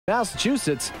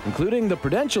Massachusetts, including the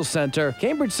Prudential Center,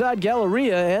 Cambridge Side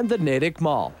Galleria, and the Natick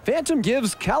Mall. Phantom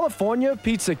gives California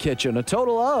Pizza Kitchen a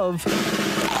total of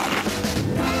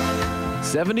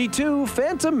 72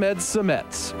 Phantom Med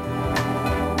Cements.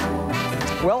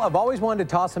 Well, I've always wanted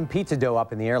to toss some pizza dough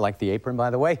up in the air, like the apron, by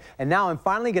the way. And now I'm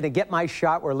finally going to get my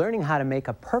shot. We're learning how to make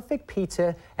a perfect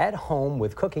pizza at home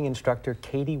with cooking instructor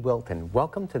Katie Wilton.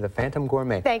 Welcome to the Phantom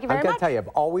Gourmet. Thank you very much. I've got to tell you, I've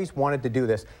always wanted to do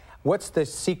this. What's the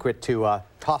secret to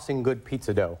tossing good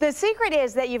pizza dough? The secret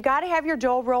is that you've got to have your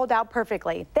dough rolled out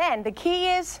perfectly. Then the key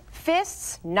is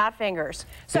fists, not fingers.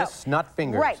 Fists, not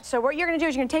fingers. Right. So what you're going to do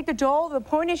is you're going to take the dough. The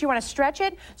point is you want to stretch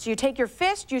it. So you take your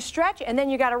fist, you stretch, and then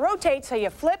you got to rotate. So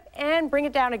you flip and bring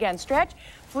it down again. Stretch,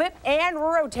 flip, and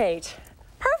rotate.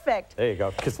 Perfect. There you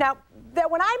go. Now,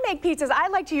 when I make pizzas, I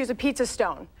like to use a pizza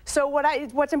stone. So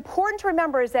what's important to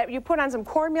remember is that you put on some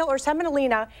cornmeal or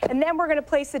semolina, and then we're going to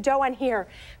place the dough on here.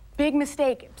 Big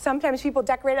mistake. Sometimes people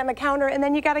decorate on the counter, and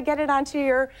then you got to get it onto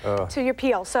your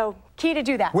peel. So key to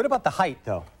do that. What about the height,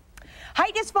 though?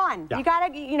 Height is fun. Yeah. You got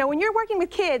to, you know, when you're working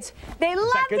with kids, they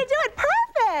love to do it.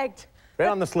 Perfect. Right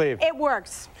on the sleeve. It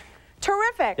works.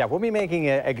 Terrific. Yeah, we'll be making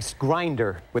a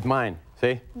grinder with mine.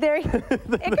 See? There, it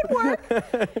can work.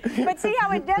 But see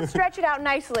how it does stretch it out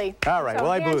nicely. All right, so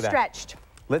well, I blew that. Stretched.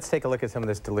 Let's take a look at some of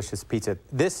this delicious pizza.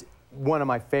 This, one of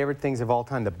my favorite things of all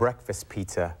time, the breakfast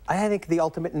pizza. I think the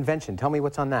ultimate invention. Tell me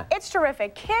what's on that. It's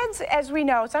terrific. Kids, as we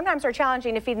know, sometimes are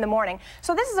challenging to feed in the morning.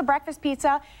 So this is a breakfast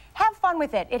pizza. Have fun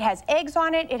with it. It has eggs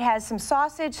on it. It has some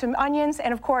sausage, some onions,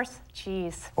 and of course,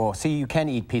 cheese. Oh, see, you can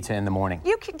eat pizza in the morning.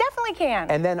 You definitely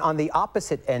can. And then on the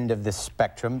opposite end of the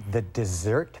spectrum, the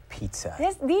dessert pizza.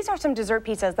 These are some dessert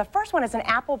pizzas. The first one is an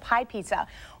apple pie pizza.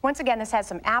 Once again, this has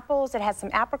some apples, it has some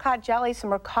apricot jelly,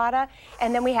 some ricotta,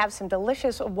 and then we have some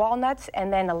delicious walnuts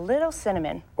and then a little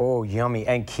cinnamon. Oh, yummy.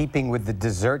 And keeping with the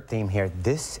dessert theme here,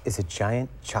 this is a giant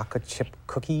chocolate chip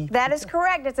cookie That is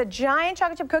correct. It's a giant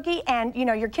chocolate chip cookie, and you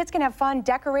know, your kids can have fun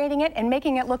decorating it and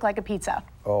making it look like a pizza.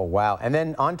 Oh, wow. And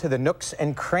then on to the nooks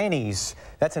and crannies.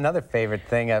 That's another favorite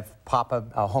thing of pop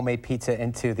a homemade pizza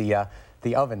into the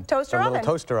oven. Toaster oven. Little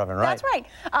toaster oven, right? That's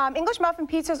right. English muffin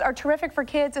pizzas are terrific for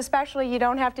kids, especially you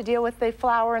don't have to deal with the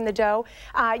flour and the dough.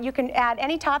 You can add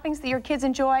any toppings that your kids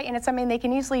enjoy, and it's something they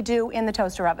can easily do in the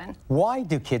toaster oven. Why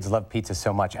do kids love pizza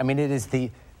so much? I mean, it is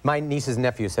my nieces and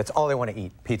nephews, that's all they want to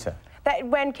eat, pizza. That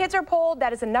when kids are polled,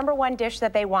 that is the #1 dish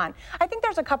that they want. I think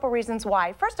there's a couple reasons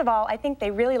why. First of all, I think they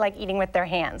really like eating with their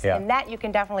hands, and that you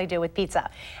can definitely do with pizza.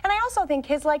 And I also think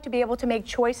kids like to be able to make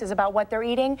choices about what they're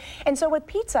eating, and so with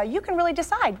pizza, you can really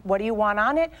decide what do you want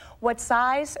on it, what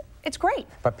size. It's great.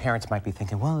 But parents might be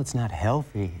thinking, well, it's not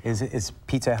healthy. Is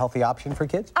pizza a healthy option for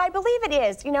kids? I believe it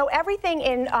is. You know, everything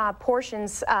in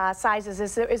portions sizes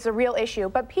is a real issue.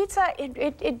 But pizza,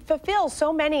 it fulfills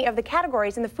so many of the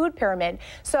categories in the food pyramid.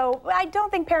 So I don't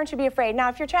think parents should be afraid. Now,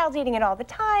 if your child's eating it all the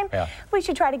time, we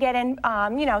should try to get in,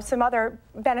 you know, some other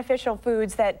beneficial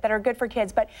foods that are good for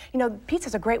kids. But, you know,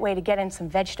 pizza's a great way to get in some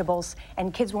vegetables,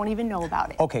 and kids won't even know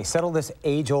about it. Okay, settle this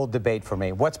age-old debate for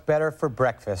me. What's better for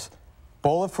breakfast?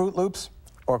 Bowl of Fruit Loops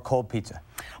or cold pizza?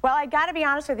 Well, I got to be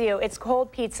honest with you, it's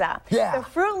cold pizza. Yeah. The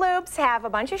Fruit Loops have a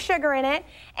bunch of sugar in it,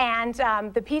 and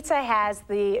the pizza has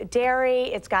the dairy,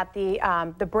 it's got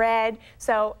the bread.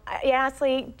 So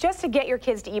honestly, just to get your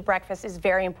kids to eat breakfast is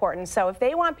very important. So if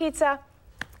they want pizza,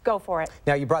 go for it.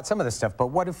 Now, you brought some of this stuff, but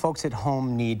what do folks at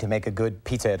home need to make a good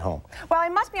pizza at home? Well, I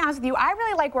must be honest with you, I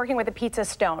really like working with a pizza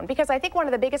stone because I think one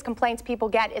of the biggest complaints people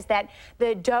get is that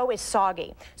the dough is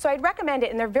soggy. So I'd recommend it,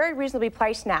 and they're very reasonably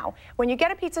priced now. When you get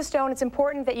a pizza stone, it's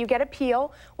important that you get a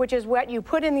peel, which is what you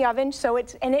put in the oven,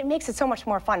 and it makes it so much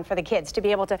more fun for the kids to be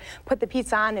able to put the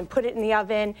pizza on and put it in the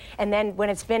oven, and then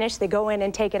when it's finished, they go in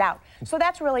and take it out. So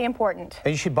that's really important.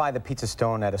 And you should buy the pizza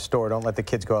stone at a store. Don't let the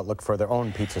kids go out and look for their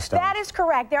own pizza stone. That is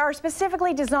correct. There are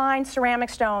specifically designed ceramic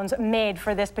stones made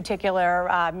for this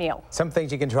particular meal. Some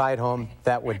things you can try at home,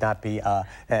 that would not be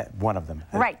one of them.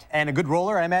 Right. And a good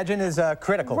roller, I imagine, is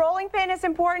critical. Rolling pin is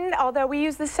important, although we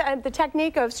use the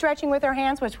technique of stretching with our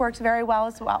hands, which works very well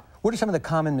as well. What are some of the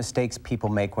common mistakes people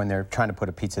make when they're trying to put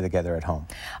a pizza together at home?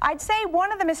 I'd say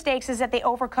one of the mistakes is that they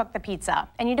overcook the pizza,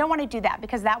 and you don't want to do that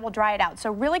because that will dry it out.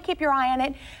 So really keep your eye on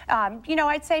it, you know,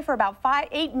 I'd say for about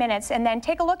 8 minutes, and then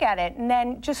take a look at it, and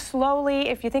then just slowly,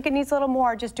 if you think it needs a little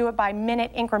more, just do it by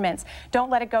minute increments. Don't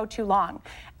let it go too long.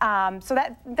 So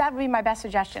that would be my best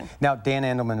suggestion. Now, Dan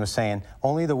Andelman was saying,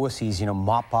 only the wussies, you know,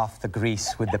 mop off the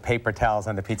grease with the paper towels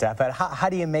on the pizza. But how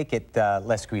do you make it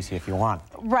less greasy if you want?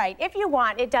 Right. If you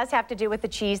want, it does have to do with the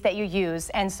cheese that you use,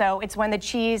 and so it's when the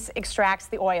cheese extracts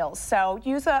the oils. So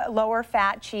use a lower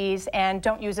fat cheese and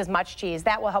don't use as much cheese.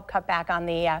 That will help cut back on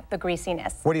the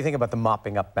greasiness. What do you think about the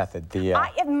mopping up method?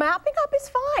 Mopping up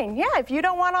is fine. Yeah, if you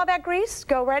don't want all that grease,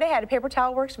 go right ahead. A paper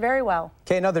towel works very well.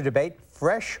 Okay, another debate,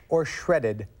 fresh or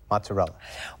shredded mozzarella?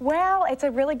 Well, it's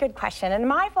a really good question, and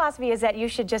my philosophy is that you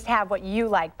should just have what you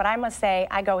like, but I must say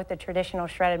I go with the traditional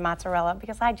shredded mozzarella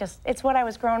because it's what I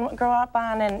was grown up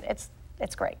on, and it's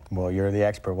great. Well, you're the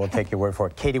expert. We'll take your word for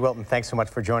it. Katie Wilton, thanks so much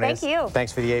for joining us. Thank you.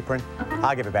 Thanks for the apron.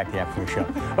 I'll give it back to you after the show.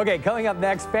 Okay, coming up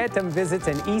next, Phantom visits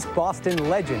an East Boston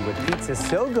legend with pizza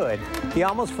so good he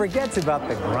almost forgets about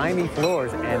the grimy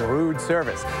floors and rude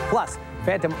service. Plus,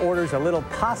 Phantom orders a little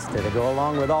pasta to go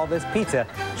along with all this pizza.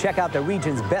 Check out the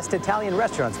region's best Italian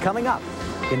restaurants coming up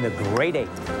in the Great 8.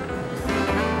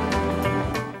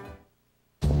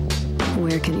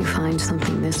 Where can you find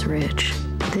something this rich,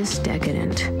 this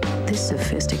decadent, this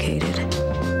sophisticated?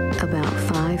 About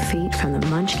 5 feet from the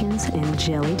Munchkins and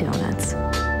Jelly Donuts.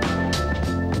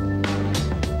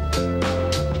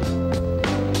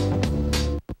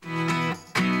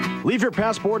 Leave your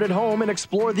passport at home and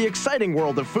explore the exciting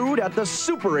world of food at the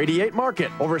Super 88 Market.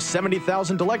 Over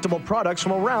 70,000 delectable products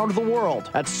from around the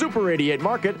world. At Super 88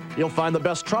 Market, you'll find the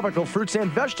best tropical fruits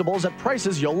and vegetables at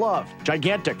prices you'll love.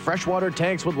 Gigantic freshwater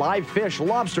tanks with live fish,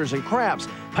 lobsters, and crabs.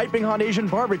 Piping hot Asian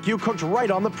barbecue cooked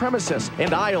right on the premises.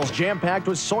 And aisles jam-packed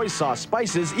with soy sauce,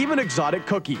 spices, even exotic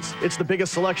cookies. It's the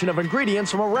biggest selection of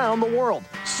ingredients from around the world.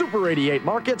 Super 88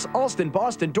 Markets, Alston,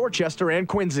 Boston, Dorchester, and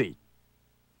Quincy.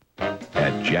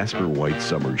 At Jasper White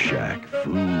Summer Shack,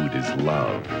 food is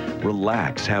love.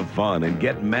 Relax, have fun, and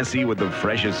get messy with the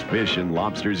freshest fish and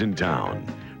lobsters in town.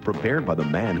 Prepared by the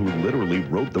man who literally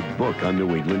wrote the book on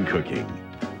New England cooking.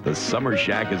 The Summer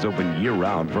Shack is open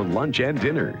year-round for lunch and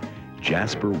dinner.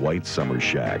 Jasper White Summer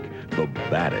Shack, the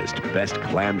baddest, best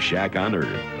clam shack on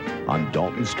earth. On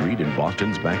Dalton Street in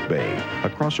Boston's Back Bay,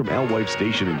 across from Alewife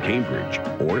Station in Cambridge,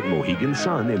 or at Mohegan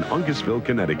Sun in Uncasville,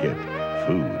 Connecticut.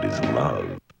 Food is love.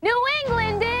 New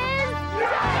England is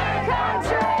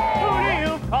country. Who do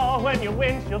you call when your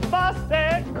windshield's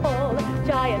busted? Call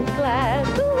Giant Glass.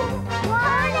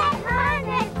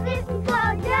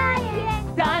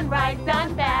 1-800-54-GIANT. Done right,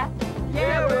 done fast.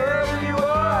 Yeah, wherever you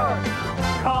are.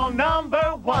 Call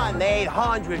number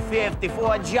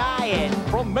 1-800-54-GIANT.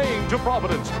 From Maine to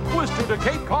Providence, Worcester to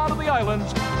Cape Cod and the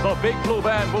islands, the Big Blue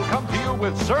Band will come to you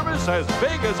with service as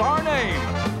big as our name.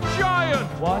 Giant!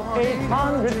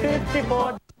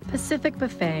 1-800-54. Pacific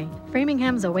Buffet,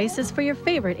 Framingham's oasis for your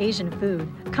favorite Asian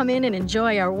food. Come in and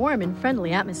enjoy our warm and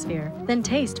friendly atmosphere. Then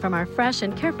taste from our fresh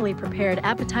and carefully prepared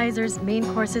appetizers, main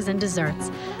courses, and desserts.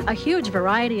 A huge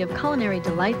variety of culinary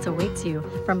delights awaits you,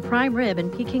 from prime rib and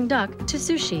Peking duck to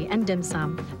sushi and dim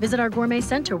sum. Visit our gourmet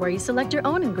center where you select your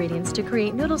own ingredients to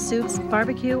create noodle soups,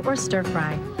 barbecue, or stir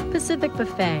fry. Pacific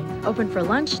Buffet, open for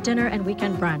lunch, dinner, and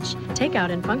weekend brunch.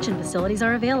 Takeout and function facilities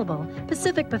are available.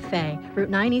 Pacific Buffet, Route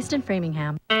 9 East in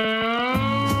Framingham.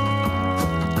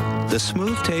 The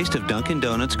smooth taste of Dunkin'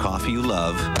 Donuts coffee you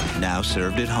love, now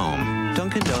served at home.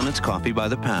 Dunkin' Donuts coffee by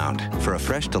the pound. For a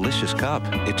fresh, delicious cup,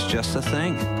 it's just the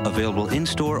thing. Available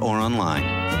in-store or online.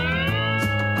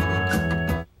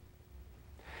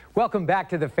 Welcome back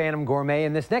to the Phantom Gourmet.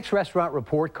 In this next restaurant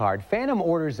report card, Phantom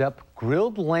orders up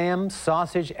grilled lamb,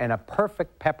 sausage, and a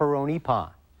perfect pepperoni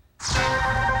pie.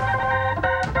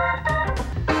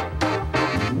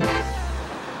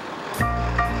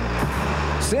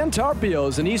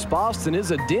 Santarpio's in East Boston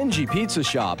is a dingy pizza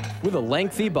shop with a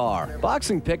lengthy bar.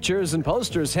 Boxing pictures and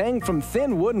posters hang from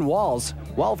thin wooden walls,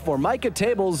 while Formica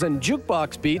tables and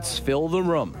jukebox beats fill the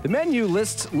room. The menu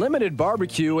lists limited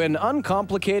barbecue and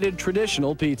uncomplicated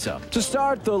traditional pizza. To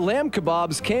start, the lamb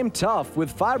kebabs came tough with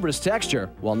fibrous texture,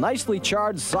 while nicely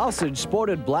charred sausage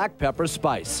sported black pepper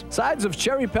spice. Sides of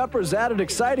cherry peppers added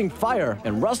exciting fire,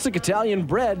 and rustic Italian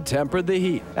bread tempered the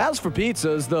heat. As for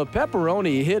pizzas, the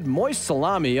pepperoni hid moist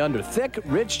salami under thick,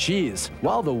 rich cheese,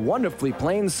 while the wonderfully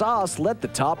plain sauce let the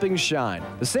toppings shine.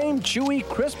 The same chewy,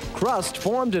 crisp crust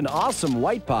formed an awesome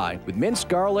white pie with minced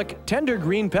garlic, tender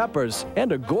green peppers,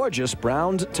 and a gorgeous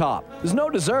browned top. There's no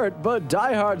dessert, but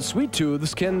die-hard sweet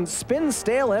tooths can spin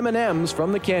stale M&Ms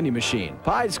from the candy machine.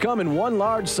 Pies come in one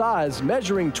large size,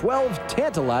 measuring 12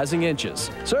 tantalizing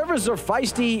inches. Servers are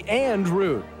feisty and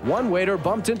rude. One waiter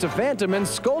bumped into Phantom and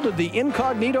scolded the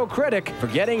incognito critic for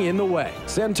getting in the way.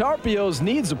 Santarpio's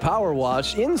needs a power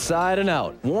wash inside and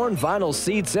out. Worn vinyl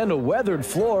seats and a weathered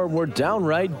floor were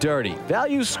downright dirty.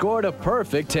 Value scored a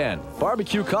perfect 10.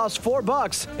 Barbecue costs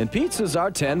 $4 and pizzas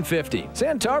are $10.50.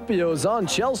 Santarpio's on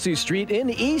Chelsea Street in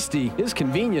Eastie is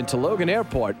convenient to Logan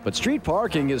Airport, but street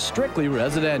parking is strictly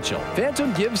residential.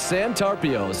 Phantom gives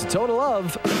Santarpio's a total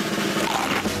of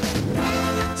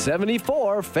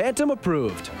 74 Phantom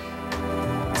approved.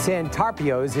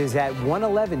 Santarpio's is at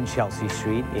 111 Chelsea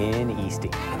Street in Eastie.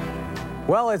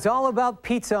 Well, it's all about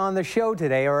pizza on the show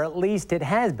today, or at least it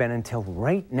has been until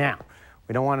right now.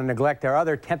 We don't want to neglect our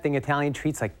other tempting Italian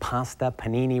treats like pasta,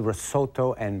 panini,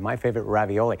 risotto, and my favorite,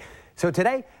 ravioli. So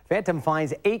today, Phantom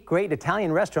finds 8 great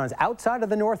Italian restaurants outside of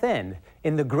the North End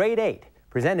in the Great 8,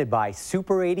 presented by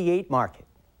Super 88 Market.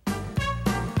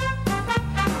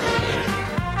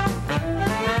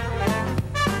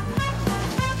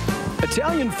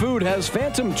 Italian food has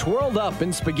Phantom twirled up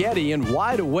in spaghetti and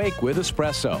wide awake with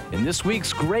espresso. In this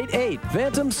week's Great 8,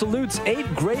 Phantom salutes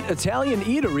 8 great Italian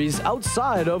eateries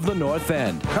outside of the North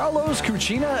End. Carlo's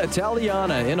Cucina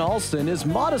Italiana in Alston is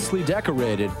modestly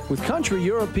decorated with country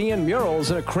European murals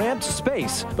in a cramped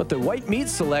space, but the white meat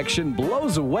selection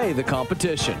blows away the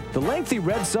competition. The lengthy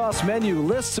red sauce menu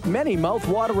lists many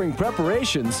mouth-watering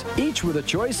preparations, each with a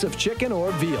choice of chicken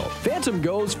or veal. Phantom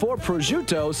goes for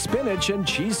prosciutto, spinach, and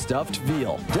cheese-stuffed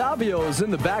veal. Davio's in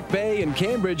the Back Bay in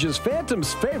Cambridge is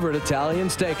Phantom's favorite Italian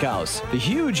steakhouse. The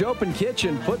huge open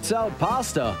kitchen puts out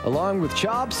pasta along with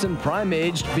chops and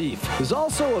prime-aged beef. There's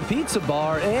also a pizza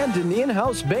bar and an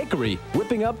in-house bakery,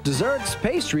 whipping up desserts,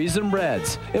 pastries, and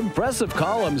breads. Impressive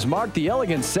columns mark the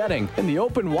elegant setting, and the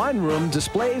open wine room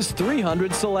displays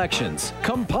 300 selections.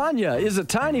 Campagna is a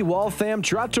tiny Waltham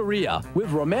trattoria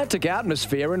with romantic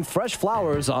atmosphere and fresh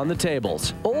flowers on the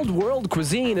tables. Old World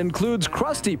cuisine includes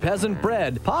crusty peasant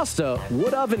bread, pasta,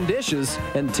 wood oven dishes,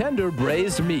 and tender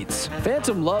braised meats.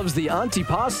 Phantom loves the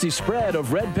antipasti spread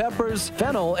of red peppers,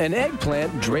 fennel, and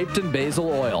eggplant draped in basil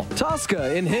oil.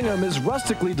 Tosca in Hingham is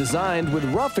rustically designed with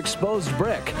rough exposed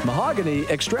brick, mahogany,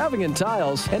 extravagant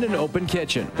tiles, and an open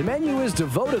kitchen. The menu is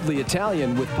devotedly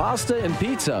Italian with pasta and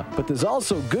pizza, but there's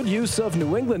also good use of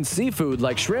New England seafood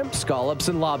like shrimp, scallops,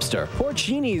 and lobster.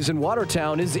 Porcini's in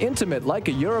Watertown is intimate like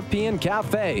a European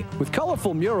cafe with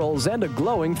colorful murals and a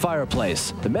glowing fireplace.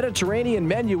 The Mediterranean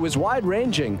menu is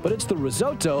wide-ranging, but it's the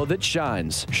risotto that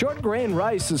shines. Short grain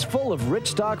rice is full of rich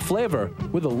stock flavor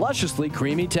with a lusciously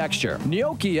creamy texture.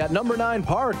 Gnocchi at No. 9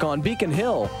 Park on Beacon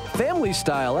Hill, family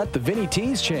style at the Vinnie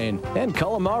T's chain, and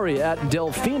calamari at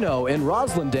Delfino in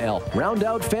Roslindale round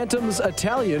out Phantom's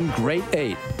Italian Great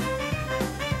 8.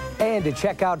 And to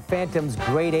check out Phantom's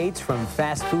Great 8s from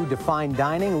fast food to fine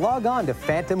dining, log on to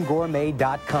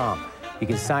phantomgourmet.com. You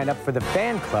can sign up for the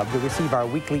fan club to receive our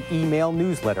weekly email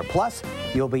newsletter. Plus,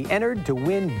 you'll be entered to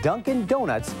win Dunkin'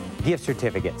 Donuts gift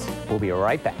certificates. We'll be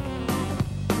right back.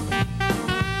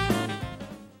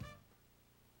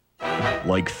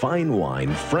 Like fine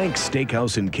wine, Frank's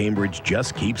Steakhouse in Cambridge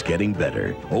just keeps getting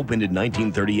better. Opened in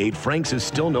 1938, Frank's is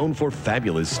still known for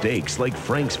fabulous steaks like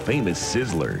Frank's famous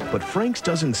Sizzler. But Frank's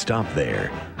doesn't stop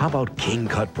there. How about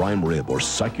king-cut prime rib or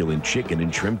succulent chicken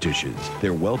and shrimp dishes?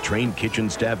 Their well-trained kitchen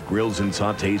staff grills and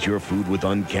sautés your food with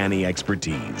uncanny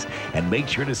expertise. And make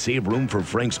sure to save room for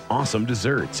Frank's awesome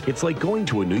desserts. It's like going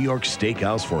to a New York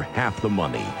steakhouse for half the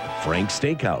money. Frank's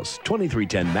Steakhouse,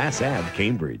 2310 Mass Ave,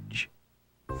 Cambridge.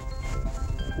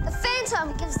 The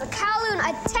Phantom gives the Kowloon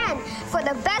a 10 for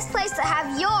the best place to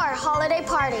have your holiday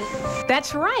party.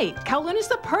 That's right. Kowloon is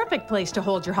the perfect place to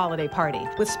hold your holiday party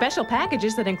with special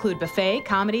packages that include buffet,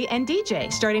 comedy, and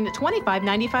DJ starting at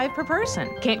 $25.95 per person.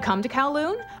 Can't come to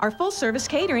Kowloon? Our full-service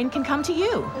catering can come to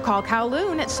you. Call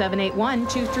Kowloon at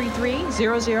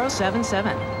 781-233-0077.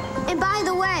 And by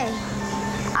the way,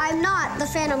 I'm not the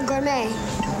Phantom Gourmet.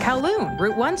 Kowloon,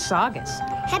 Route 1, Saugus.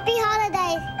 Happy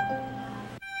holidays.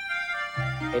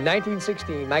 In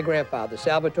 1916, my grandfather,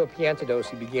 Salvatore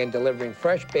Piantadosi, began delivering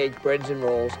fresh-baked breads and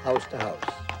rolls house to house.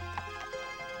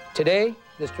 Today,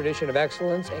 this tradition of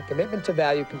excellence and commitment to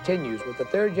value continues with the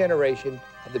third generation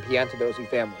of the Piantadosi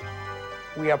family.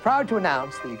 We are proud to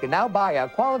announce that you can now buy our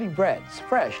quality breads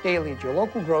fresh daily at your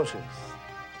local grocers.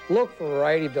 Look for a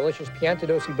variety of delicious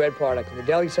Piantadosi bread products in the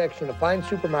deli section of fine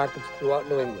supermarkets throughout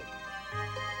New England.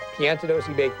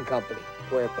 Piantadosi Baking Company,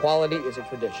 where quality is a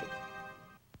tradition.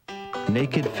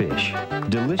 Naked Fish,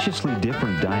 deliciously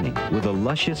different dining with a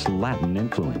luscious Latin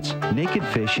influence. Naked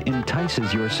Fish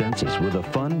entices your senses with a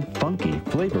fun, funky,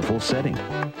 flavorful setting.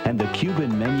 And the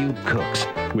Cuban menu cooks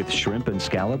with shrimp and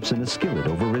scallops in a skillet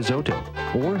over risotto,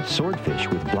 or swordfish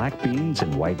with black beans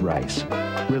and white rice.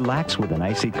 Relax with an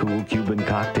icy cool Cuban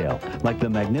cocktail, like the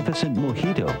magnificent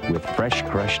mojito with fresh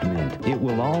crushed mint. It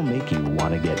will all make you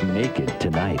want to get naked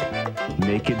tonight.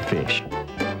 Naked Fish.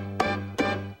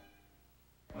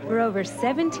 For over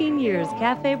 17 years,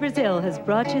 Café Brazil has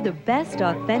brought you the best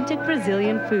authentic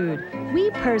Brazilian food.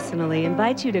 We personally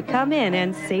invite you to come in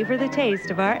and savor the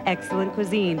taste of our excellent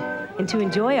cuisine and to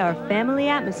enjoy our family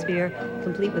atmosphere,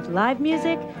 complete with live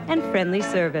music and friendly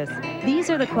service. These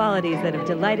are the qualities that have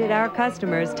delighted our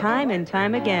customers time and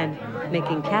time again,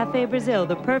 making Café Brazil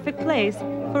the perfect place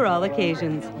for all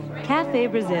occasions.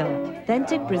 Café Brazil,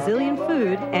 authentic Brazilian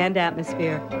food and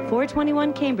atmosphere.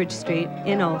 421 Cambridge Street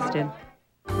in Alston.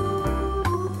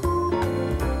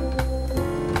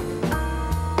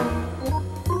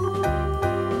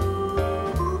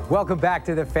 Welcome back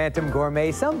to the Phantom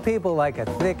Gourmet. Some people like a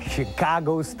thick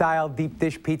Chicago-style deep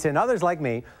dish pizza, and others like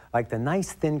me like the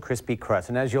nice, thin, crispy crust.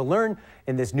 And as you'll learn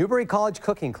in this Newbury College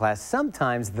cooking class,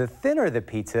 sometimes the thinner the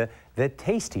pizza, the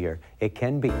tastier it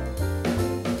can be.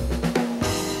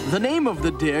 The name of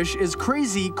the dish is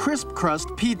Crazy Crisp Crust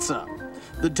Pizza.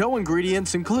 The dough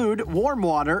ingredients include warm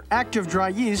water, active dry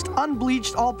yeast,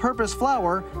 unbleached all-purpose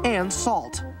flour, and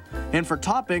salt. And for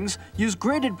toppings, use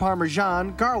grated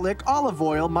Parmesan, garlic, olive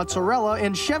oil, mozzarella,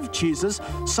 and chèvre cheeses,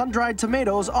 sun-dried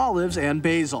tomatoes, olives, and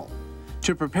basil.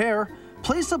 To prepare,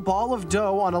 place a ball of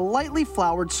dough on a lightly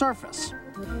floured surface.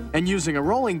 And using a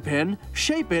rolling pin,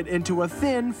 shape it into a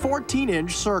thin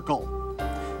 14-inch circle.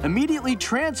 Immediately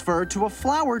transfer to a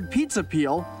floured pizza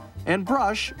peel and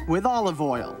brush with olive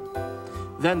oil.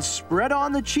 Then spread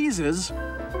on the cheeses,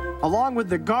 along with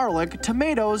the garlic,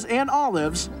 tomatoes, and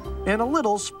olives, and a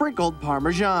little sprinkled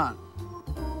Parmesan.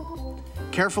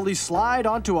 Carefully slide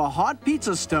onto a hot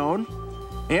pizza stone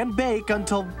and bake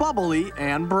until bubbly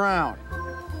and brown.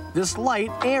 This light,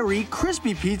 airy,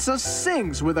 crispy pizza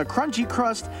sings with a crunchy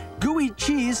crust, gooey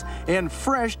cheese, and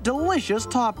fresh, delicious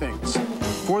toppings.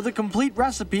 For the complete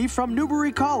recipe from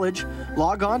Newbury College,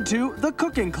 log on to the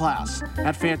cooking class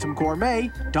at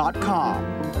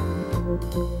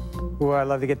phantomgourmet.com. Ooh, I'd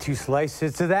love to get 2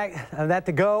 slices of that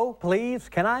to go, please.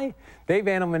 Can I? Dave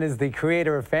Andelman is the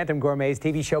creator of Phantom Gourmet's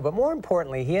TV show, but more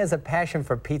importantly, he has a passion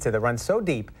for pizza that runs so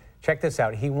deep. Check this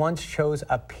out. He once chose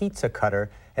a pizza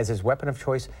cutter as his weapon of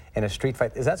choice in a street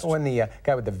fight. Is that when the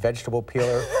guy with the vegetable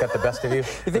peeler got the best of you? You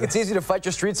think it's easy to fight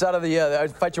your streets out of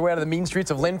the fight your way out of the mean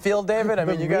streets of Linfield, David? I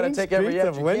mean, you got to take every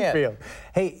edge you can.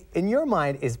 Hey, in your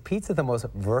mind, is pizza the most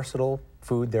versatile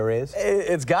food there is?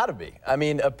 It's got to be. I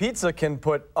mean, a pizza can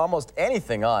put almost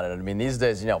anything on it. I mean, these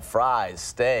days, you know, fries,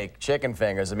 steak, chicken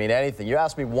fingers, I mean, anything. You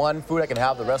ask me one food I can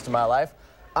have the rest of my life,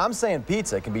 I'm saying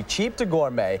pizza. It can be cheap to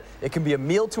gourmet. It can be a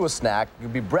meal to a snack. It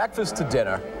can be breakfast to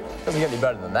dinner. It doesn't get any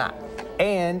better than that.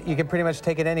 And you can pretty much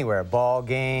take it anywhere, ball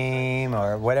game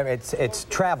or whatever. It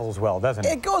travels well, doesn't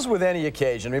it? It goes with any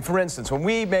occasion. I mean, for instance, when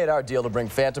we made our deal to bring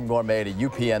Phantom Gourmet to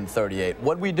UPN 38,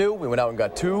 what'd we do? We went out and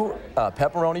got 2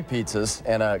 pepperoni pizzas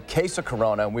and a case of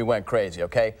Corona, and we went crazy,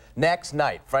 okay? Next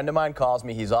night, a friend of mine calls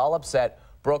me. He's all upset,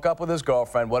 broke up with his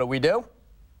girlfriend. What do?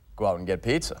 Go out and get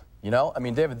pizza. You know, I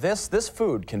mean, David, this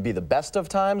food can be the best of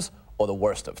times or the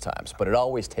worst of times, but it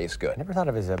always tastes good. I never thought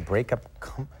of it as a breakup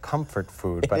comfort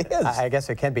food, but I guess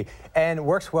it can be. And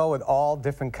works well with all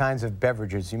different kinds of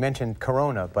beverages. You mentioned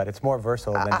Corona, but it's more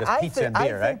versatile than just pizza and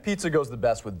beer, right? I think pizza goes the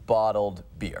best with bottled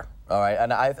beer. All right,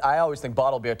 and I always think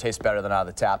bottled beer tastes better than out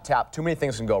of the tap. Too many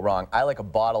things can go wrong. I like a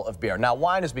bottle of beer. Now,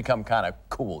 wine has become kind of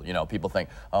cool. You know, people think,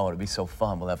 oh, it'd be so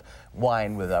fun. We'll have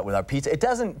wine with our pizza. It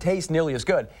doesn't taste nearly as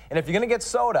good. And if you're going to get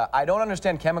soda, I don't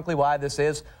understand chemically why this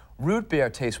is. Root beer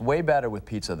tastes way better with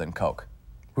pizza than Coke.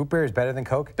 Root beer is better than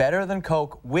Coke? Better than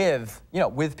Coke with, you know,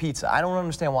 with pizza. I don't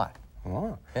understand why.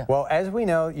 Oh. Yeah. Well, as we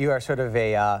know, you are sort of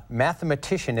a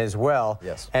mathematician as well.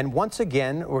 Yes. And once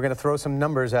again, we're going to throw some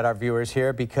numbers at our viewers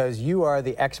here because you are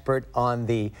the expert on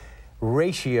the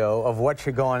ratio of what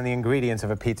should go on the ingredients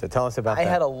of a pizza. Tell us about that. I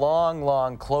had a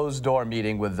long closed-door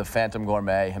meeting with the Phantom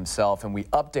Gourmet himself, and we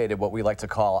updated what we like to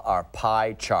call our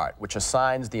pie chart, which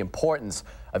assigns the importance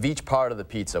of each part of the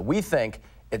pizza. We think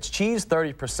it's cheese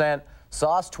 30%,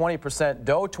 sauce 20%,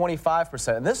 dough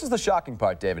 25%, and this is the shocking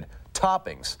part, David,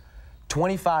 toppings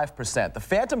 25%. The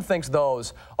Phantom thinks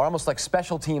those are almost like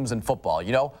special teams in football,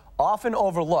 you know, often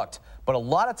overlooked, but a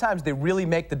lot of times they really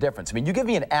make the difference. I mean, you give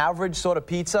me an average sort of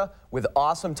pizza with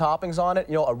awesome toppings on it,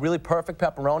 you know, a really perfect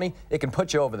pepperoni, it can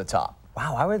put you over the top.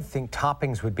 Wow, I would think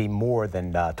toppings would be more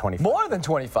than 25. More than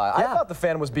 25? Yeah. I thought the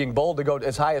Phantom was being bold to go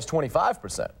as high as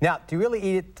 25%. Now, do you really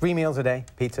eat it 3 meals a day,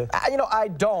 pizza? You know, I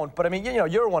don't, but I mean, you know,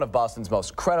 you're one of Boston's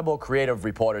most credible, creative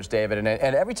reporters, David, and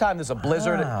every time there's a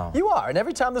blizzard, you are, and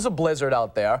every time there's a blizzard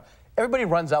out there, everybody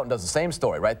runs out and does the same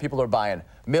story, right? People are buying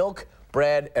milk,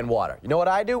 bread, and water. You know what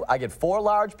I do? I get 4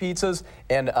 large pizzas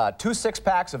and 2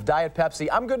 6-packs of Diet Pepsi.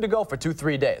 I'm good to go for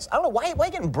 2-3 days. I don't know, why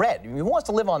getting bread? I mean, who wants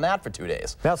to live on that for 2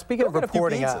 days? Now, speaking of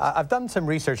reporting, I've done some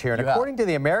research here, and according to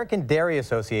the American Dairy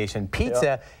Association,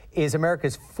 pizza is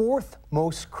America's 4th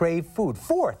most craved food.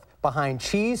 4th. Behind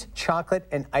cheese, chocolate,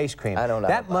 and ice cream.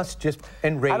 That must just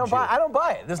enrage you. I don't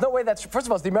buy it. There's no way that's... First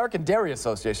of all, it's the American Dairy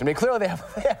Association. I mean, clearly they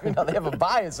have a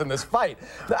bias in this fight.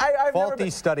 Faulty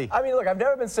study. I mean, look, I've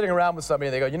never been sitting around with somebody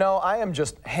and they go, you know, I am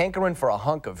just hankering for a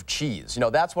hunk of cheese. You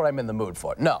know, that's what I'm in the mood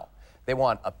for. No. They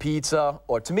want a pizza,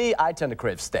 or to me, I tend to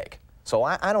crave steak. So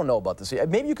I don't know about this.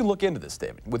 Maybe you can look into this,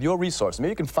 David, with your resources. Maybe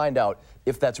you can find out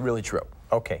if that's really true.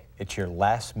 Okay, it's your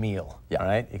last meal, all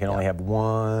right? You can only have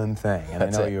one thing, and I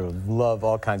know you love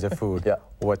all kinds of food.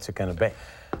 What's it going to be?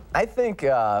 I think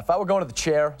if I were going to the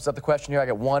chair, is that the question here? I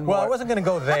get one more. Well, I wasn't going to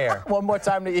go there. One more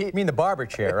time to eat. You mean the barber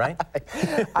chair, right?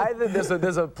 I think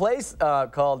there's a place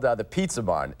called the Pizza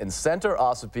Barn in Center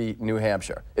Ossipee, New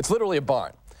Hampshire. It's literally a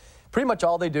barn. Pretty much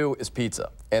all they do is pizza,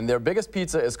 and their biggest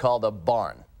pizza is called a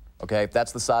barn. Okay,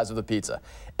 that's the size of the pizza.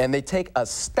 And they take a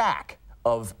stack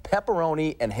of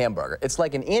pepperoni and hamburger. It's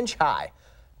like an inch high.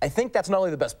 I think that's not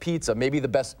only the best pizza, maybe the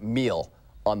best meal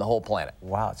on the whole planet.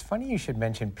 Wow, it's funny you should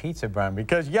mention Pizza Barn,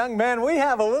 because, young man, we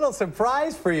have a little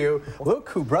surprise for you. Look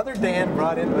who Brother Dan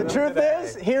brought in. The truth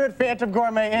is, here at Phantom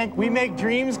Gourmet Inc., we make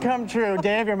dreams come true.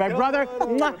 Dave, you're my brother,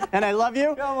 and I love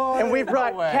you. And we've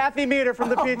brought Kathy Meter from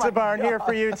the Pizza Barn here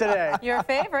for you today. Your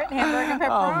favorite, hamburger and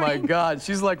pepperoni. Oh, my God.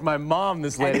 She's like my mom,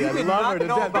 this lady. I love her to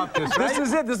death. About this, right? This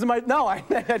is it. This is my... No, I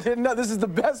didn't know. This is the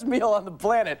best meal on the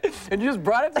planet. And you just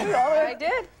brought it to me all the way? I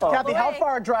did. Kathy, how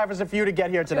far a drive is it for you to get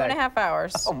here today? 2.5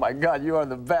 hours. Oh, my God. You are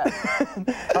the best.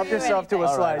 Help yourself to a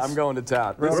slice. Right, I'm going to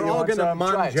town. We're all going to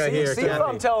manja here, See if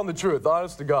I'm telling the truth.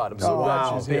 Honest to God. I'm so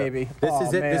glad she's here. Baby. This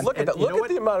is it. Look at that. Look at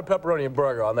the amount of pepperoni and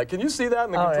burger on that. Can you see that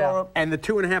in the control room? And the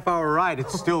 2.5-hour ride, it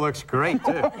still looks great,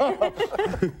 too.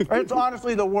 It's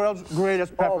honestly the world's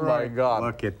greatest pepperoni. Oh, my God.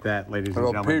 Look at that, ladies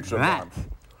and gentlemen. That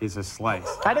is a slice.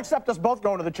 I'd accept us both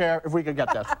going to the chair if we could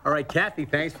get this. All right, Kathy,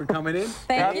 thanks for coming in.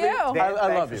 Thank you.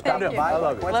 I love you. Thank you. I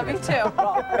love you. Love you, too.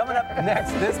 Well, coming up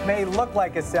next, this may look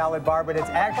like a salad bar, but it's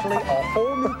actually a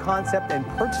whole new concept in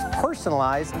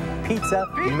personalized pizza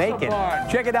making.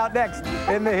 Check it out next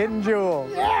in The Hidden Jewel.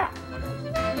 Yeah!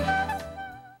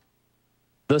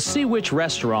 The Sea Witch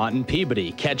Restaurant in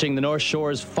Peabody, catching the North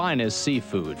Shore's finest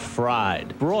seafood,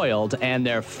 fried, broiled, and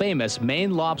their famous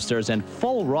Maine lobsters and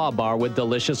full raw bar with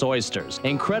delicious oysters.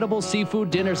 Incredible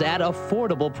seafood dinners at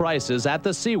affordable prices at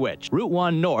the Sea Witch, Route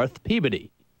 1 North,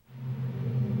 Peabody.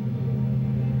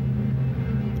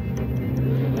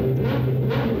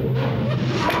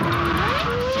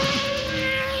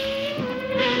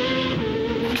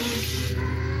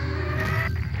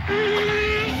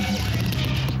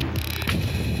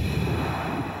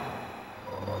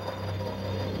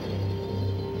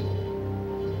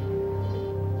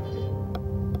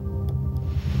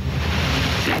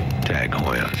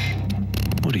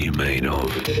 What are you made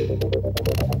of?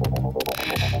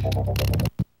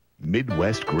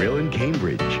 Midwest Grill in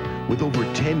Cambridge. With over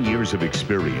 10 years of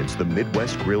experience, the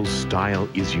Midwest Grill's style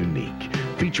is unique,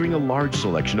 featuring a large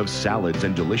selection of salads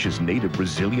and delicious native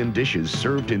Brazilian dishes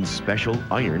served in special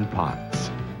iron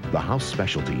pots. The house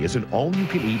specialty is an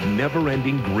all-you-can-eat,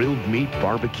 never-ending grilled meat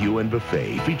barbecue and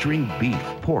buffet featuring beef,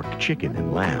 pork, chicken,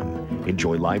 and lamb.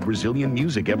 Enjoy live Brazilian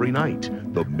music every night.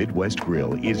 The Midwest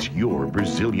Grill is your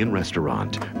Brazilian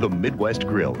restaurant. The Midwest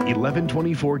Grill,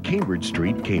 1124 Cambridge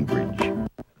Street, Cambridge.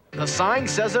 The sign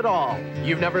says it all.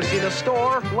 You've never seen a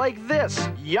store like this.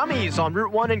 Yummy's on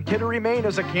Route 1 in Kittery, Maine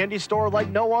is a candy store like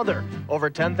no other. Over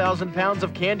 10,000 pounds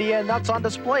of candy and nuts on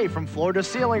display from floor to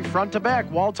ceiling, front to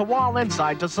back, wall to wall, and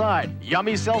side to side.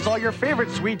 Yummy's sells all your favorite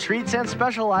sweet treats and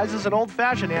specializes in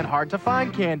old-fashioned and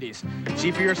hard-to-find candies.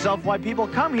 See for yourself why people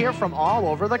come here from all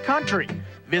over the country.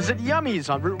 Visit Yummy's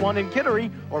on Route 1 in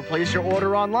Kittery or place your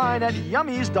order online at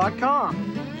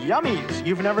yummys.com. Yummy's,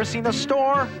 you've never seen a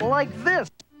store like this.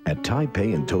 At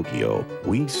Taipei in Tokyo,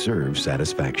 we serve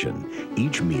satisfaction.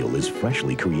 Each meal is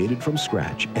freshly created from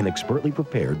scratch and expertly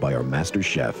prepared by our master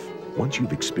chef. Once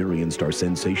you've experienced our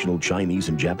sensational Chinese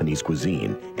and Japanese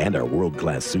cuisine and our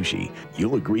world-class sushi,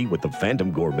 you'll agree with the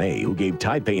Phantom Gourmet, who gave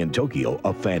Taipei in Tokyo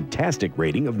a fantastic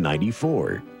rating of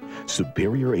 94.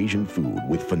 Superior Asian food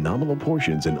with phenomenal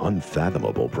portions and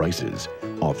unfathomable prices.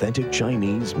 Authentic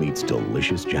Chinese meets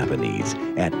delicious Japanese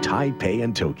at Taipei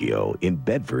and Tokyo in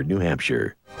Bedford, New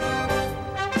Hampshire.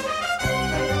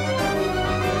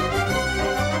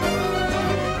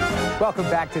 Welcome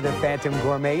back to the Phantom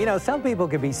Gourmet. You know, some people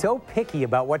can be so picky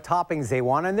about what toppings they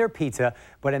want on their pizza,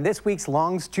 but in this week's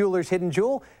Long's Jewelers Hidden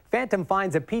Jewel, Phantom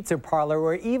finds a pizza parlor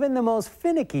where even the most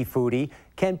finicky foodie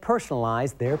can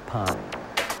personalize their pie.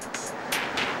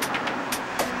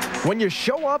 When you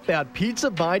show up at Pizza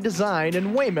by Design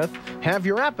in Weymouth, have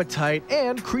your appetite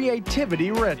and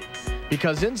creativity ready.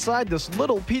 Because inside this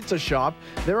little pizza shop,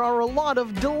 there are a lot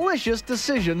of delicious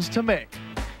decisions to make.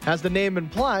 As the name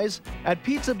implies, at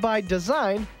Pizza by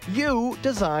Design, you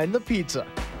design the pizza.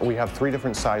 We have 3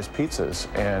 different size pizzas,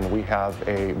 and we have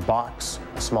a box,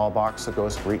 a small box that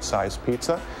goes for each size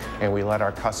pizza, and we let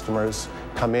our customers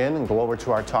come in and go over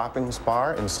to our toppings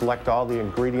bar and select all the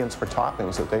ingredients for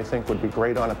toppings that they think would be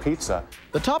great on a pizza.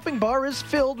 The topping bar is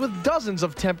filled with dozens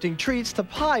of tempting treats to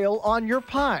pile on your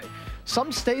pie.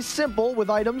 Some stay simple with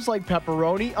items like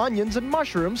pepperoni, onions, and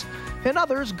mushrooms, and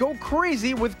others go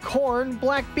crazy with corn,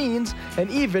 black beans, and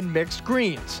even mixed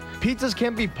greens. Pizzas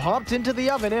can be popped into the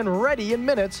oven and ready in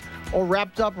minutes, or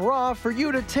wrapped up raw for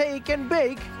you to take and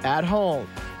bake at home.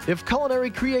 If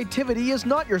culinary creativity is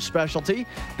not your specialty,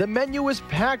 the menu is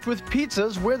packed with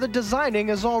pizzas where the designing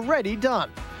is already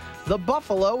done. The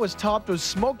buffalo is topped with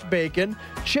smoked bacon,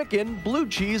 chicken, blue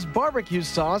cheese, barbecue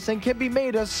sauce, and can be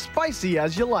made as spicy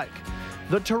as you like.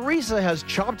 The Teresa has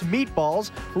chopped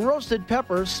meatballs, roasted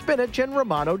peppers, spinach, and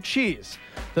Romano cheese.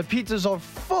 The pizzas are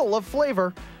full of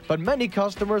flavor, but many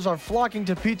customers are flocking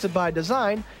to Pizza by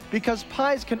Design because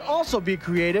pies can also be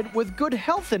created with good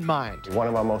health in mind. One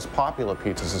of our most popular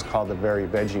pizzas is called the Very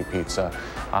Veggie Pizza,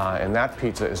 and that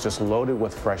pizza is just loaded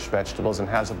with fresh vegetables and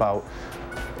has about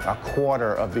a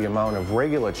quarter of the amount of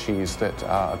regular cheese that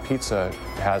a pizza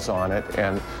has on it.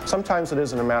 And sometimes it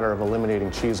isn't a matter of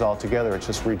eliminating cheese altogether, it's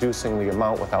just reducing the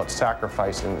amount without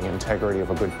sacrificing the integrity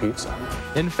of a good pizza.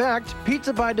 In fact,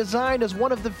 Pizza by Design is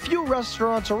one of the few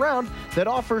restaurants around that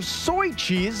offers soy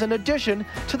cheese in addition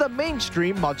to the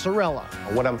mainstream mozzarella.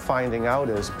 What I'm finding out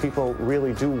is people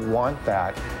really do want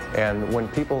that, and when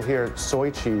people hear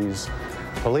soy cheese,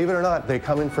 believe it or not, they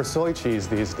come in for soy cheese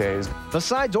these days.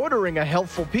 Besides ordering a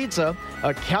healthful pizza,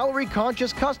 a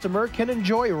calorie-conscious customer can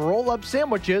enjoy roll-up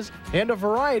sandwiches and a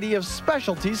variety of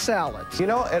specialty salads. You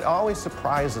know, it always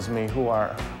surprises me who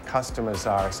our customers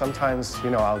are. Sometimes, you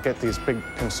know, I'll get these big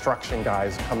construction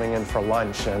guys coming in for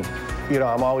lunch, and, you know,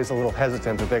 I'm always a little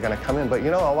hesitant that they're going to come in. But,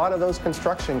 you know, a lot of those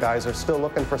construction guys are still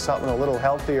looking for something a little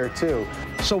healthier, too.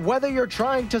 So whether you're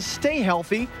trying to stay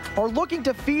healthy or looking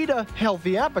to feed a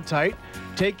healthy appetite,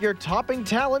 take your topping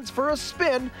talents for a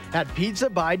spin at Pizza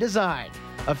by Design,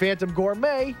 a Phantom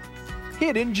Gourmet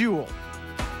hidden jewel.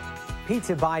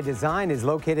 Pizza by Design is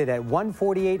located at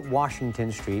 148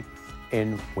 Washington Street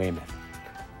in Weymouth.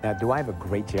 Now, do I have a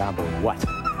great job or what?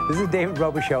 This is David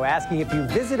Robichaux asking if you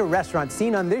visit a restaurant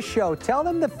seen on this show, tell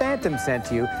them the Phantom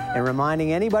sent you, and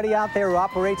reminding anybody out there who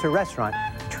operates a restaurant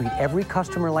to treat every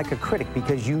customer like a critic,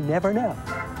 because you never know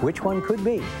which one could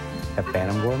be the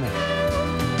Phantom Gourmet.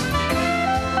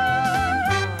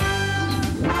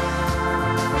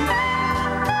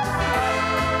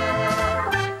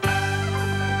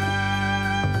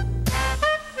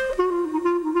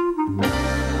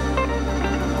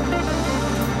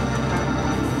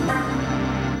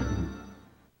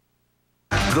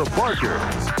 The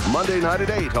Barkers, Monday night at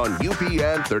 8 on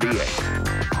UPN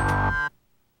 38.